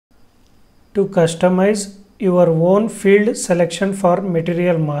to customize your own field selection for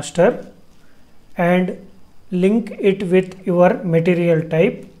material master and link it with your material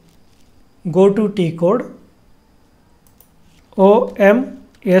type, go to T code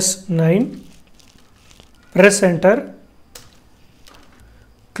OMS9, press enter,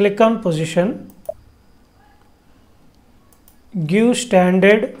 click on position, give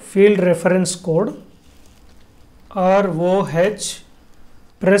standard field reference code ROH,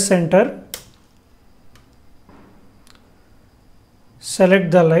 press enter,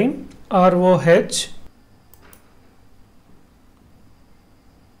 select the line ROH,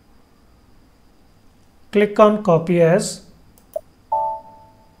 click on copy as,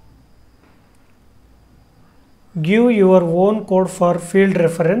 give your own code for field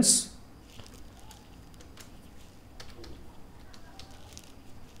reference,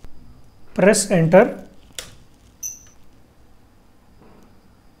 press enter,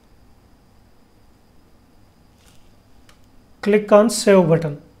 click on save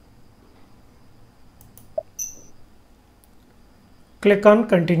button, click on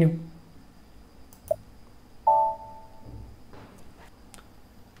continue.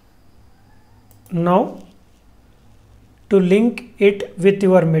 Now to link it with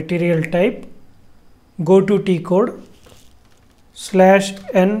your material type, go to T code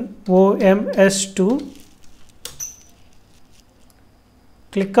 /NOMS2,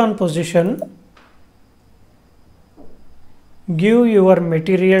 click on position, give your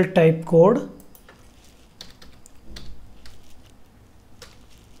material type code,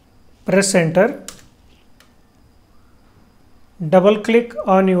 press enter, double click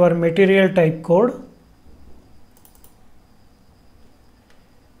on your material type code.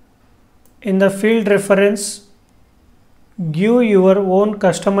 In the field reference, give your own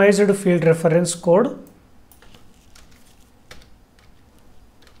customized field reference code.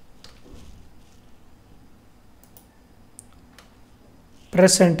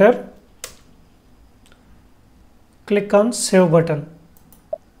 Press enter, click on save button.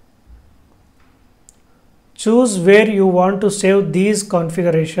 Choose where you want to save these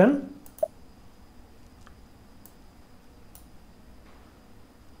configuration.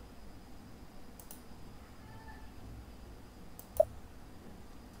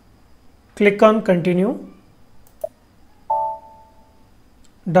 Click on continue.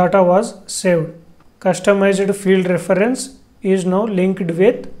 Data was saved. Customized field reference is now linked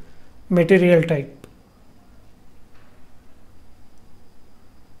with material type.